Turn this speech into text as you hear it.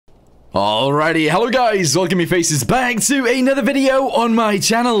Alrighty, hello guys, welcome your faces back to another video on my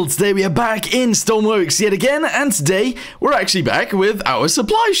channel. Today we are back in Stormworks yet again, and today we're actually back with our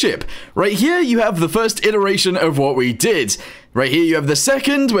supply ship. Right here you have the first iteration of what we did. Right here you have the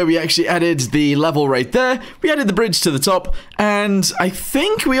second, where we actually added the level right there. We added the bridge to the top, and I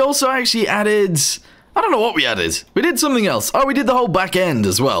think we also actually added... I don't know what we added. We did something else. Oh, we did the whole back end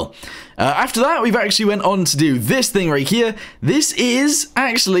as well. After that, we've actually went on to do this thing right here. This is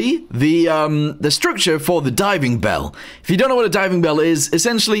actually the structure for the diving bell. If you don't know what a diving bell is,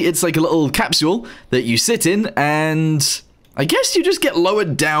 essentially it's like a little capsule that you sit in, and I guess you just get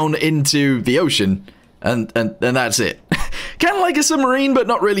lowered down into the ocean, and that's it. Kind of like a submarine, but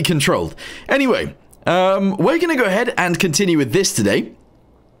not really controlled. Anyway, we're going to go ahead and continue with this today.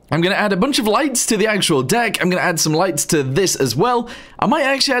 I'm going to add a bunch of lights to the actual deck. I'm going to add some lights to this as well. I might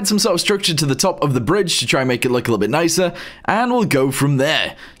actually add some sort of structure to the top of the bridge to try and make it look a little bit nicer, and we'll go from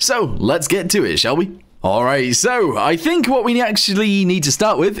there. So, let's get to it, shall we? Alright, so I think what we actually need to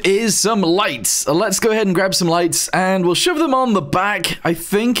start with is some lights. Let's go ahead and grab some lights, and we'll shove them on the back. I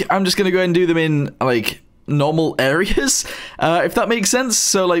think I'm just going to go ahead and do them in, like, normal areas, if that makes sense.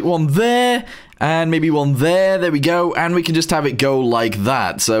 So, like, one there... and maybe one there, there we go, and we can just have it go like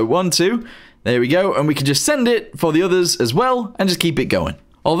that. So 1, 2, there we go, and we can just send it for the others as well, and just keep it going.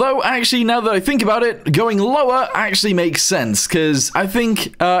 Although, actually, now that I think about it, going lower actually makes sense, because I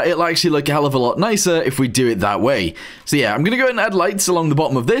think it'll actually look a hell of a lot nicer if we do it that way. So yeah, I'm going to go ahead and add lights along the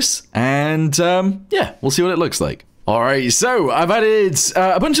bottom of this, and yeah, we'll see what it looks like. Alright, so I've added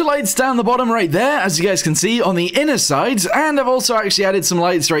a bunch of lights down the bottom right there, as you guys can see, on the inner side, and I've also actually added some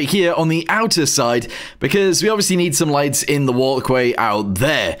lights right here on the outer side, because we obviously need some lights in the walkway out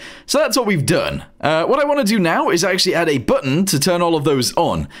there. So that's what we've done. What I want to do now is actually add a button to turn all of those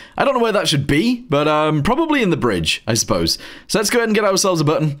on. I don't know where that should be, but probably in the bridge, I suppose. So let's go ahead and get ourselves a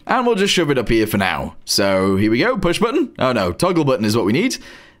button, and we'll just shove it up here for now. So here we go, push button. Oh no, toggle button is what we need.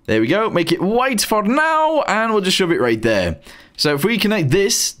 There we go, make it white for now, and we'll just shove it right there. So if we connect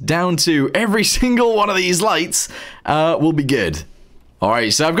this down to every single one of these lights, we'll be good.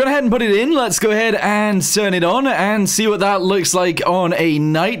 Alright, so I've gone ahead and put it in. Let's go ahead and turn it on and see what that looks like on a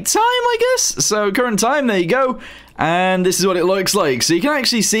night time, I guess. So current time, there you go. And this is what it looks like. So you can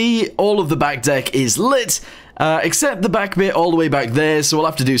actually see all of the back deck is lit. Except the back bit all the way back there, so we'll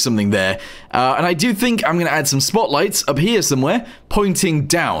have to do something there. And I do think I'm going to add some spotlights up here somewhere, pointing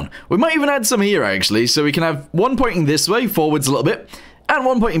down. We might even add some here, actually, so we can have one pointing this way, forwards a little bit, and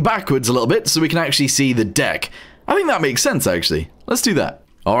one pointing backwards a little bit, so we can actually see the deck. I think that makes sense, actually. Let's do that.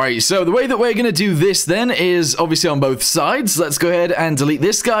 Alright, so the way that we're going to do this then is obviously on both sides. Let's go ahead and delete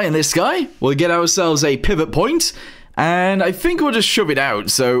this guy and this guy. We'll get ourselves a pivot point, and I think we'll just shove it out.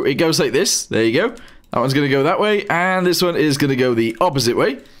 So it goes like this. There you go. That one's going to go that way, and this one is going to go the opposite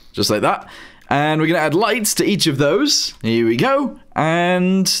way, just like that. And we're going to add lights to each of those. Here we go,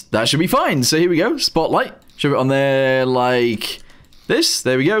 and that should be fine. So here we go, spotlight. Shove it on there like this.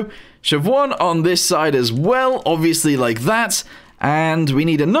 There we go. Shove one on this side as well, obviously like that. And we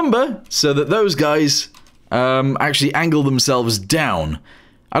need a number so that those guys actually angle themselves down.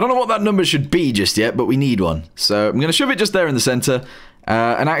 I don't know what that number should be just yet, but we need one. So I'm going to shove it just there in the center.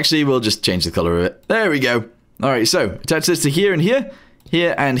 And actually, we'll just change the color of it. There we go. Alright, so attach this to here and here,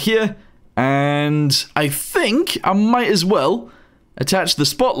 here and here, and I think I might as well attach the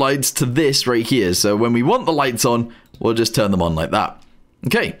spotlights to this right here. So when we want the lights on, we'll just turn them on like that.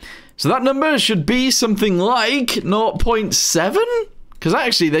 Okay, so that number should be something like 0.7, because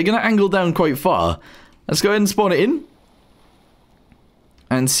actually they're going to angle down quite far. Let's go ahead and spawn it in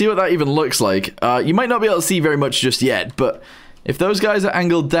and see what that even looks like. You might not be able to see very much just yet, but if those guys are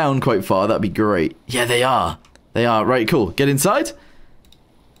angled down quite far, that'd be great. Yeah, they are. They are. Right, cool. Get inside.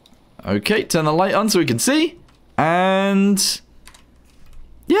 Okay, turn the light on so we can see. And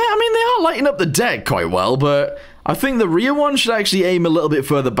yeah, I mean, they are lighting up the deck quite well, but I think the rear one should actually aim a little bit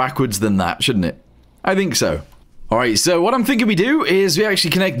further backwards than that, shouldn't it? I think so. Alright, so what I'm thinking we do is we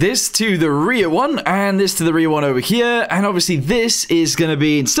actually connect this to the rear one, and this to the rear one over here, and obviously this is going to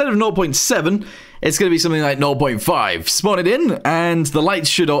be, instead of 0.7, it's going to be something like 0.5. Spawn it in, and the lights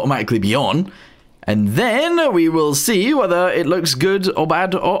should automatically be on, and then we will see whether it looks good or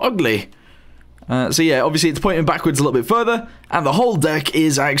bad or ugly. So yeah, obviously it's pointing backwards a little bit further, and the whole deck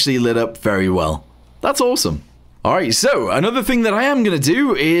is actually lit up very well. That's awesome. Alright, so another thing that I am going to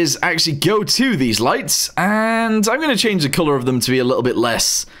do is actually go to these lights, and I'm going to change the color of them to be a little bit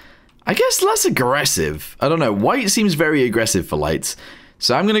less, I guess less aggressive. I don't know, white seems very aggressive for lights.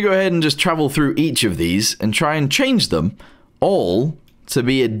 So I'm going to go ahead and just travel through each of these and try and change them all to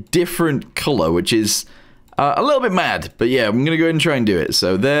be a different color, which is a little bit mad. But yeah, I'm going to go ahead and try and do it.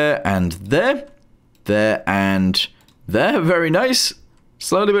 So there and there. There and there. Very nice.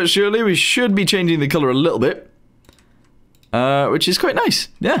 Slowly but surely, we should be changing the color a little bit. Which is quite nice.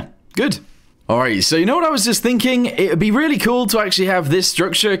 Yeah, good. Alright, so you know what I was just thinking? It would be really cool to actually have this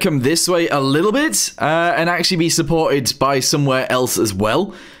structure come this way a little bit, and actually be supported by somewhere else as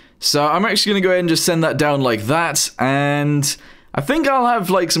well. So I'm actually going to go ahead and just send that down like that, and I think I'll have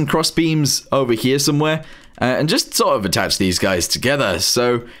like some cross beams over here somewhere, and just sort of attach these guys together.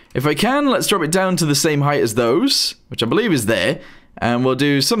 So if I can, let's drop it down to the same height as those, which I believe is there, and we'll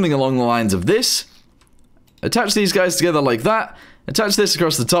do something along the lines of this. Attach these guys together like that, attach this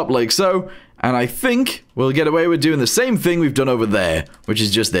across the top like so, and I think we'll get away with doing the same thing we've done over there, which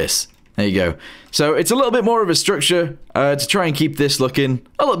is just this. There you go. So it's a little bit more of a structure to try and keep this looking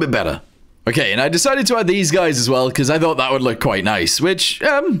a little bit better. Okay, and I decided to add these guys as well because I thought that would look quite nice, which,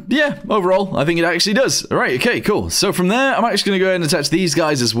 yeah, overall, I think it actually does. All right, okay, cool. So from there, I'm actually going to go ahead and attach these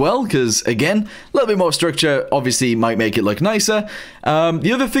guys as well because, again, a little bit more structure obviously might make it look nicer.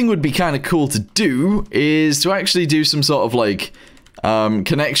 The other thing would be kind of cool to do is to actually do some sort of, like,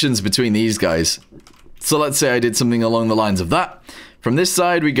 connections between these guys. So let's say I did something along the lines of that. From this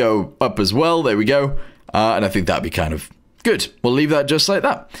side, we go up as well. There we go. And I think that'd be kind of good. We'll leave that just like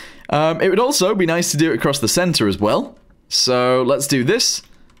that. It would also be nice to do it across the center as well. So let's do this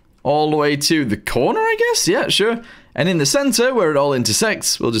all the way to the corner, I guess. Yeah, sure. And in the center, where it all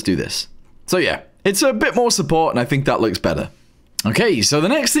intersects, we'll just do this. So yeah, it's a bit more support, and I think that looks better. Okay, so the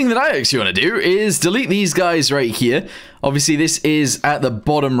next thing that I actually want to do is delete these guys right here. Obviously, this is at the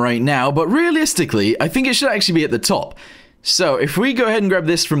bottom right now, but realistically, I think it should actually be at the top. So if we go ahead and grab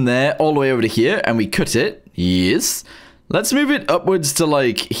this from there all the way over to here, and we cut it, yes. Let's move it upwards to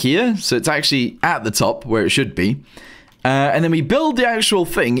like here, so it's actually at the top where it should be. And then we build the actual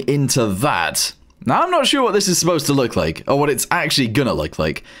thing into that. Now, I'm not sure what this is supposed to look like, or what it's actually gonna look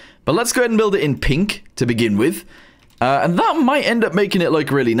like. But let's go ahead and build it in pink to begin with. And that might end up making it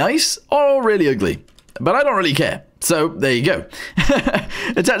look really nice, or really ugly. But I don't really care. So, there you go.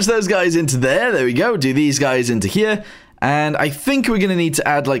 Attach those guys into there we go. Do these guys into here. And I think we're gonna need to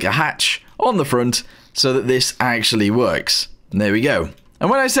add like a hatch on the front, so that this actually works. And there we go. And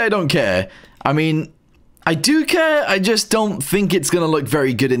when I say I don't care, I mean, I do care, I just don't think it's going to look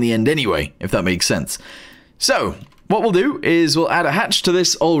very good in the end anyway, if that makes sense. So, what we'll do is we'll add a hatch to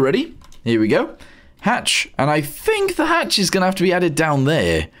this already. Here we go. Hatch. And I think the hatch is going to have to be added down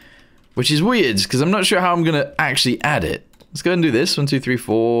there, which is weird, because I'm not sure how I'm going to actually add it. Let's go ahead and do this. 1, 2, 3,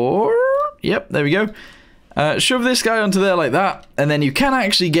 4. Yep, there we go. Shove this guy onto there like that, and then you can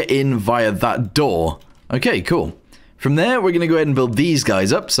actually get in via that door. Okay, cool. From there, we're going to go ahead and build these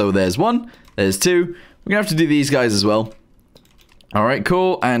guys up. So there's 1, there's 2. We're going to have to do these guys as well. All right,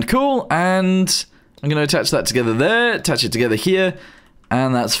 cool, and I'm going to attach that together there, attach it together here,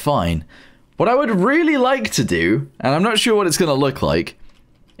 and that's fine. What I would really like to do, and I'm not sure what it's going to look like,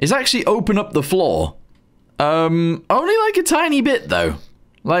 is actually open up the floor. Only like a tiny bit, though.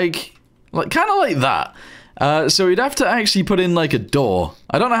 Like kind of like that. So we'd have to actually put in like a door.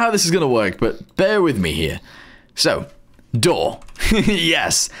 I don't know how this is going to work, but bear with me here. So, door.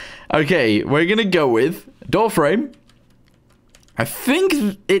 Yes. Okay, we're going to go with door frame. I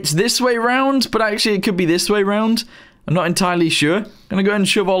think it's this way round, but actually it could be this way round. I'm not entirely sure. I'm going to go ahead and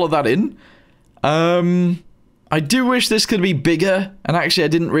shove all of that in. I do wish this could be bigger, and actually I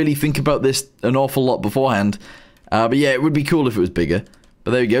didn't really think about this an awful lot beforehand. But yeah, it would be cool if it was bigger.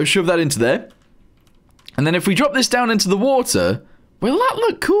 But there we go, shove that into there. And then if we drop this down into the water, will that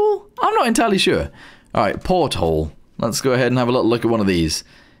look cool? I'm not entirely sure. Alright, porthole. Let's go ahead and have a little look at one of these.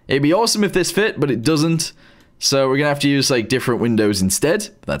 It'd be awesome if this fit, but it doesn't. So we're going to have to use like different windows instead.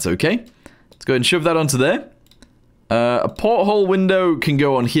 But that's okay. Let's go ahead and shove that onto there. A porthole window can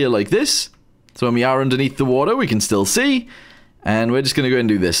go on here like this. So when we are underneath the water, we can still see. And we're just going to go ahead and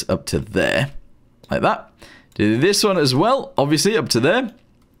do this up to there. Like that. Do this one as well, obviously, up to there.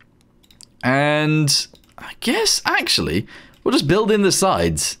 And I guess, actually, we'll just build in the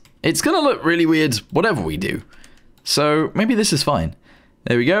sides. It's going to look really weird, whatever we do. So, maybe this is fine.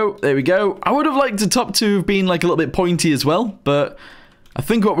 There we go, there we go. I would have liked the top two have been like a little bit pointy as well, but I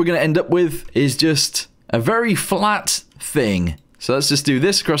think what we're going to end up with is just a very flat thing. So let's just do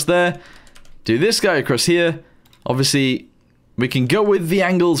this across there. Do this guy across here. Obviously, we can go with the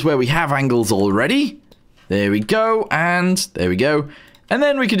angles where we have angles already. There we go, and there we go. And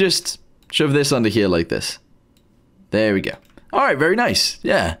then we can just shove this under here like this. There we go. Alright, very nice.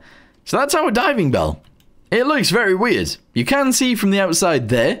 Yeah. So that's our diving bell. It looks very weird. You can see from the outside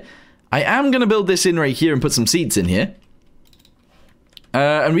there. I am going to build this in right here and put some seats in here.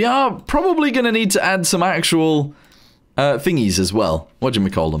 And we are probably going to need to add some actual thingies as well.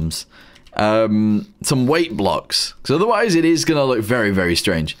 Whatchamacallums? Some weight blocks. Because otherwise it is going to look very, very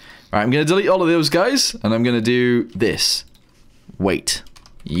strange. Alright, I'm going to delete all of those guys. And I'm going to do this. Weight.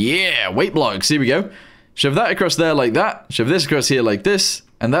 Yeah, weight blocks. Here we go. Shove that across there like that. Shove this across here like this.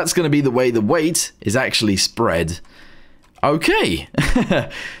 And that's going to be the way the weight is actually spread. Okay.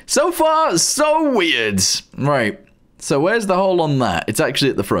 So far, so weird. Right. So where's the hole on that? It's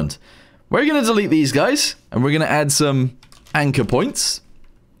actually at the front. We're going to delete these guys. And we're going to add some anchor points.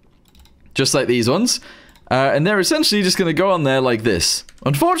 Just like these ones. And they're essentially just going to go on there like this.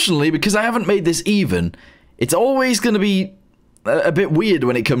 Unfortunately, because I haven't made this even, it's always going to be a bit weird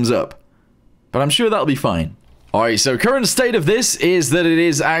when it comes up. But I'm sure that'll be fine. Alright, so current state of this is that it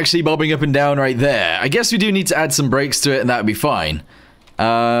is actually bobbing up and down right there. I guess we do need to add some brakes to it and that would be fine.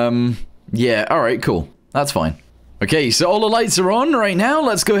 Yeah, alright, cool. That's fine. Okay, so all the lights are on right now.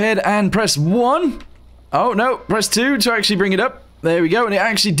 Let's go ahead and press 1. Oh, no, press 2 to actually bring it up. There we go, and it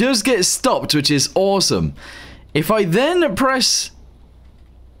actually does get stopped, which is awesome. If I then press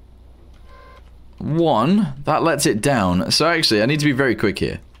 1, that lets it down. So actually, I need to be very quick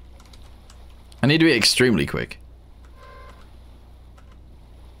here. I need to be extremely quick.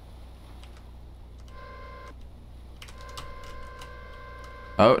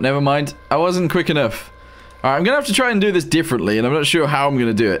 Oh, never mind. I wasn't quick enough. Alright, I'm going to have to try and do this differently, and I'm not sure how I'm going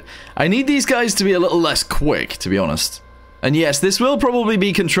to do it. I need these guys to be a little less quick, to be honest. And yes, this will probably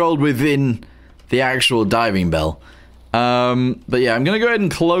be controlled within the actual diving bell. But yeah, I'm going to go ahead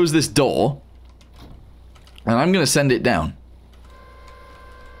and close this door. And I'm going to send it down.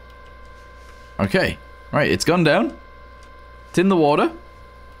 Okay. Right, it's gone down. It's in the water.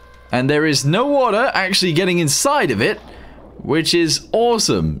 And there is no water actually getting inside of it, which is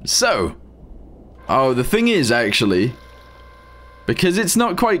awesome. So, oh, the thing is actually, because it's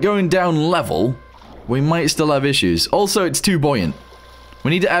not quite going down level, we might still have issues. Also, it's too buoyant.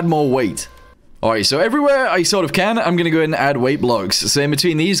 We need to add more weight. Alright, so everywhere I sort of can, I'm going to go ahead and add weight blocks. So in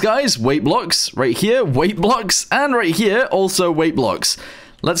between these guys, weight blocks. Right here, weight blocks. And right here, also weight blocks.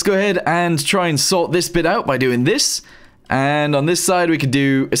 Let's go ahead and try and sort this bit out by doing this. And on this side, we could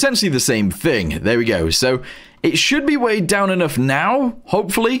do essentially the same thing. There we go. So it should be weighed down enough now,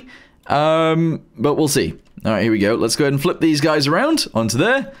 hopefully. But we'll see. Alright, here we go. Let's go ahead and flip these guys around onto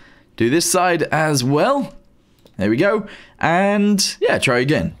there. Do this side as well. There we go. And yeah, try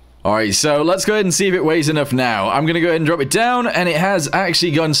again. Alright, so let's go ahead and see if it weighs enough now. I'm going to go ahead and drop it down, and it has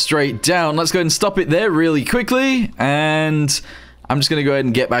actually gone straight down. Let's go ahead and stop it there really quickly. And I'm just going to go ahead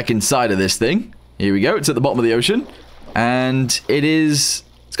and get back inside of this thing. Here we go. It's at the bottom of the ocean. And it's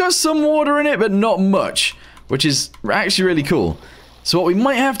got some water in it, but not much, which is actually really cool. So what we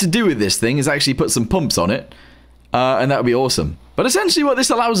might have to do with this thing is actually put some pumps on it. And that would be awesome. But essentially what this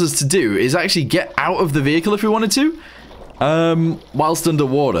allows us to do is actually get out of the vehicle if we wanted to. Whilst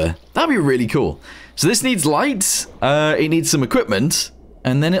underwater. That'd be really cool. So this needs lights. It needs some equipment.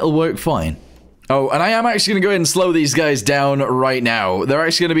 And then it'll work fine. Oh, and I am actually going to go ahead and slow these guys down right now. They're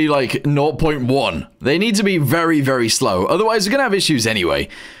actually going to be like 0.1. They need to be very, very slow. Otherwise, we're going to have issues anyway.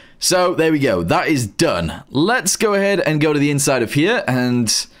 So there we go. That is done. Let's go ahead and go to the inside of here.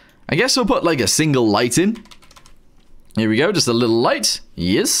 And I guess we'll put like a single light in. Here we go, just a little light.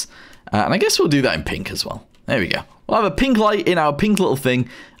 Yes. And I guess we'll do that in pink as well. There we go. We'll have a pink light in our pink little thing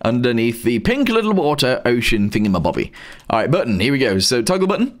underneath the pink little water ocean thingamabobby. Alright, button. Here we go. So toggle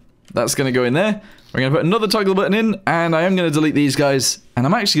button. That's going to go in there. We're going to put another toggle button in. And I am going to delete these guys. And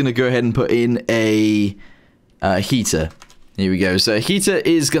I'm actually going to go ahead and put in a heater. Here we go. So a heater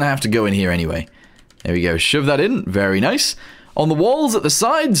is going to have to go in here anyway. There we go. Shove that in. Very nice. On the walls at the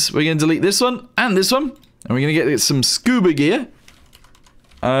sides, we're going to delete this one and this one. And we're going to get some scuba gear.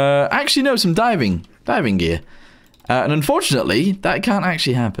 Actually, no, some diving gear. And unfortunately, that can't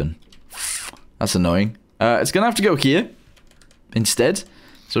actually happen. That's annoying. It's going to have to go here instead.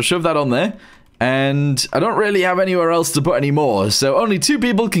 So shove that on there. And I don't really have anywhere else to put any more. So only 2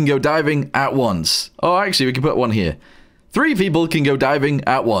 people can go diving at once. Oh, actually, we can put one here. 3 people can go diving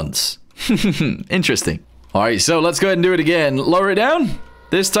at once. Interesting. All right, so let's go ahead and do it again. Lower it down.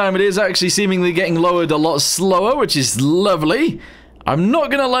 This time it is actually seemingly getting lowered a lot slower, which is lovely. I'm not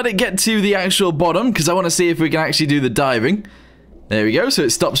going to let it get to the actual bottom because I want to see if we can actually do the diving. There we go. So it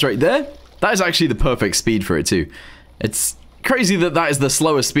stops right there. That is actually the perfect speed for it too. It's crazy that that is the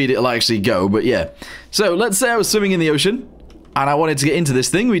slowest speed it'll actually go, but yeah. So let's say I was swimming in the ocean and I wanted to get into this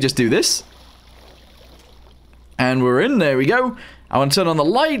thing. We just do this. And we're in. There we go. I want to turn on the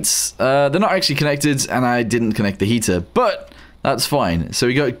lights. They're not actually connected and I didn't connect the heater, but that's fine. So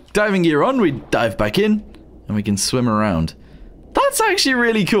we got diving gear on, we dive back in, and we can swim around. That's actually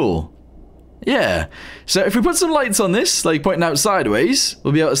really cool. Yeah. So if we put some lights on this, like pointing out sideways,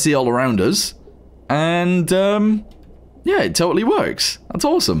 we'll be able to see all around us. And, yeah, it totally works. That's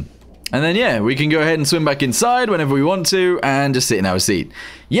awesome. And then, yeah, we can go ahead and swim back inside whenever we want to and just sit in our seat.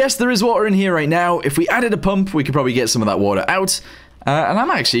 Yes, there is water in here right now. If we added a pump, we could probably get some of that water out. And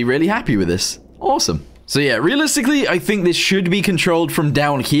I'm actually really happy with this. Awesome. So yeah, realistically, I think this should be controlled from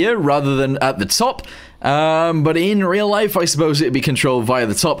down here rather than at the top. But in real life, I suppose it'd be controlled via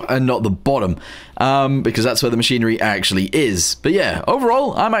the top and not the bottom. Because that's where the machinery actually is. But yeah,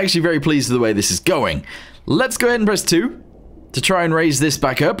 overall, I'm actually very pleased with the way this is going. Let's go ahead and press 2 to try and raise this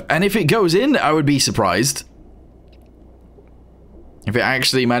back up. And if it goes in, I would be surprised. If it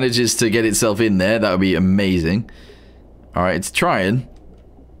actually manages to get itself in there, that would be amazing. Alright, it's trying.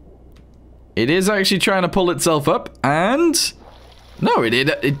 It is actually trying to pull itself up, and... No,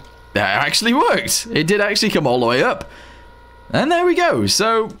 it actually worked. It did actually come all the way up. And there we go.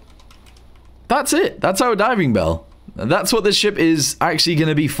 So, that's it. That's our diving bell. That's what this ship is actually going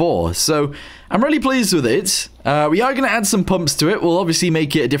to be for. So, I'm really pleased with it. We are going to add some pumps to it. We'll obviously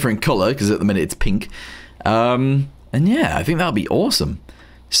make it a different color, because at the minute it's pink. And yeah, I think that'll be awesome.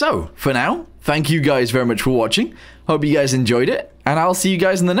 So, for now, thank you guys very much for watching. Hope you guys enjoyed it, and I'll see you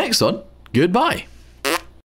guys in the next one. Goodbye.